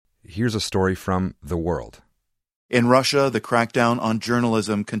here's a story from The World. In Russia, the crackdown on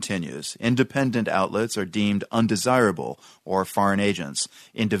journalism continues. Independent outlets are deemed undesirable or foreign agents.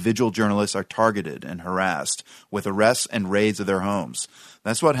 Individual journalists are targeted and harassed with arrests and raids of their homes.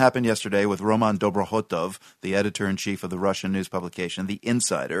 That's what happened yesterday with Roman Dobrokhotov, the editor-in-chief of the Russian news publication The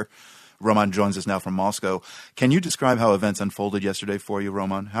Insider. Roman joins us now from Moscow. Can you describe how events unfolded yesterday for you,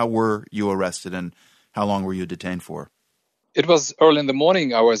 Roman? How were you arrested and how long were you detained for? It was early in the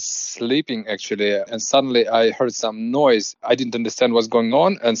morning. I was sleeping, actually, and suddenly I heard some noise. I didn't understand what's going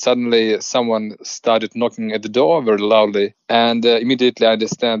on, and suddenly someone started knocking at the door very loudly. And immediately I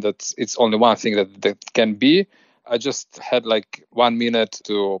understand that it's only one thing that can be. I just had 1 minute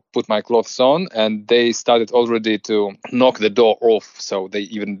to put my clothes on, and they started already to knock the door off. So they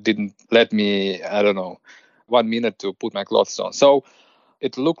even didn't let me, 1 minute to put my clothes on. So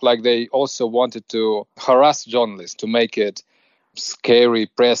it looked like they also wanted to harass journalists, to make it scary,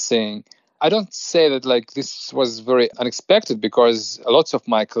 pressing. I don't say that this was very unexpected, because lots of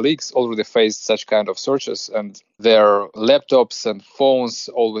my colleagues already faced such kind of searches, and their laptops and phones,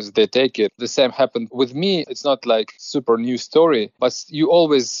 always they take it. The same happened with me. It's not super new story, but you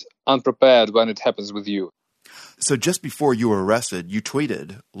always unprepared when it happens with you. So just before you were arrested, you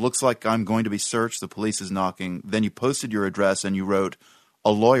tweeted, "Looks like I'm going to be searched. The police is knocking." Then you posted your address and you wrote,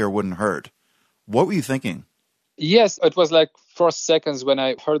 "A lawyer wouldn't hurt." What were you thinking? Yes, it was first seconds when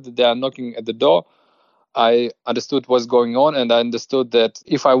I heard that they are knocking at the door. I understood what's going on, and I understood that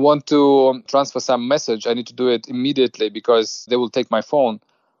if I want to transfer some message, I need to do it immediately because they will take my phone.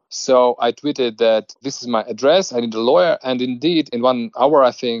 So I tweeted that this is my address, I need a lawyer. And indeed, in 1 hour,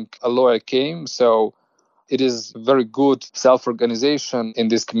 I think a lawyer came. So it is very good self-organization in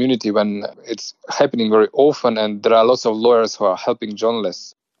this community when it's happening very often, and there are lots of lawyers who are helping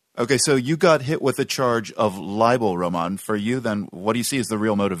journalists. Okay, so you got hit with a charge of libel, Roman. For you, then, what do you see as the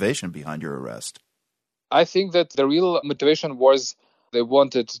real motivation behind your arrest? I think that the real motivation was they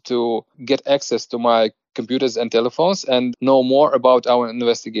wanted to get access to my computers and telephones and know more about our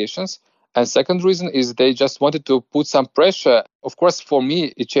investigations. And second reason is they just wanted to put some pressure. Of course, for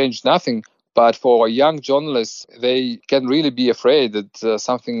me, it changed nothing. But for young journalists, they can really be afraid that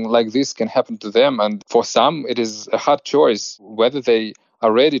something like this can happen to them. And for some, it is a hard choice whether they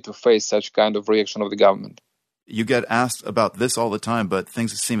are ready to face such kind of reaction of the government. You get asked about this all the time, but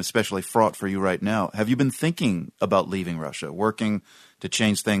things seem especially fraught for you right now. Have you been thinking about leaving Russia, working to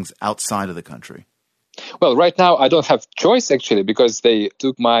change things outside of the country? Well, right now, I don't have choice, actually, because they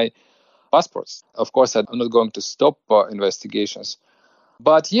took my passports. Of course, I'm not going to stop investigations.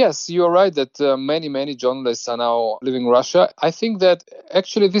 But yes, you're right that many journalists are now leaving Russia. I think that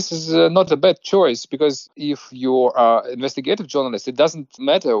actually this is not a bad choice, because if you are an investigative journalist, it doesn't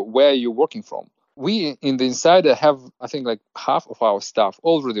matter where you're working from. We in The Insider have, I think, half of our staff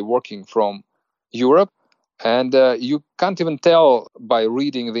already working from Europe. And you can't even tell by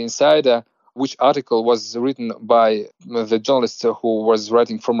reading The Insider which article was written by the journalist who was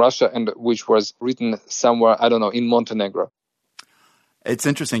writing from Russia and which was written somewhere, in Montenegro. It's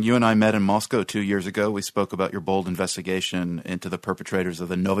interesting. You and I met in Moscow 2 years ago. We spoke about your bold investigation into the perpetrators of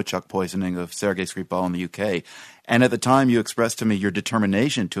the Novichok poisoning of Sergei Skripal in the UK. And at the time, you expressed to me your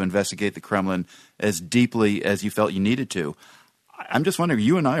determination to investigate the Kremlin as deeply as you felt you needed to. I'm just wondering,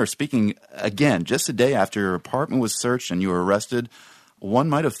 you and I are speaking again just a day after your apartment was searched and you were arrested. One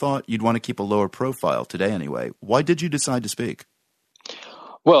might have thought you'd want to keep a lower profile, today anyway. Why did you decide to speak?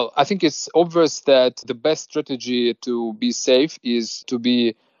 Well, I think it's obvious that the best strategy to be safe is to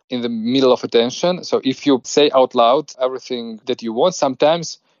be in the middle of attention. So if you say out loud everything that you want,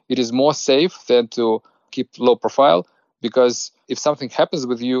 sometimes it is more safe than to keep low profile, because if something happens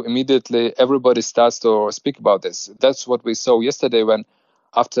with you, immediately everybody starts to speak about this. That's what we saw yesterday when,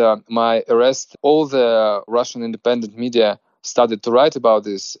 after my arrest, all the Russian independent media started to write about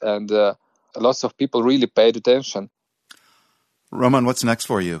this, and lots of people really paid attention. Roman, what's next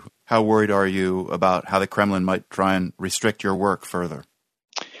for you? How worried are you about how the Kremlin might try and restrict your work further?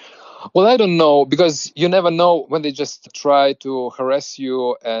 Well, I don't know, because you never know when they just try to harass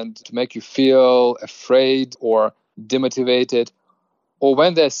you and to make you feel afraid or demotivated, or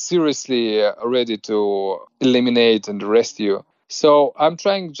when they're seriously ready to eliminate and arrest you. So I'm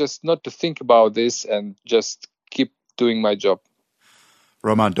trying just not to think about this and just keep doing my job.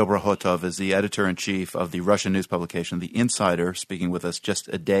 Roman Dobrokhotov is the editor-in-chief of the Russian news publication The Insider, speaking with us just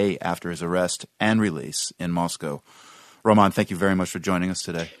a day after his arrest and release in Moscow. Roman, thank you very much for joining us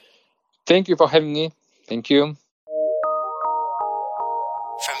today. Thank you for having me. Thank you.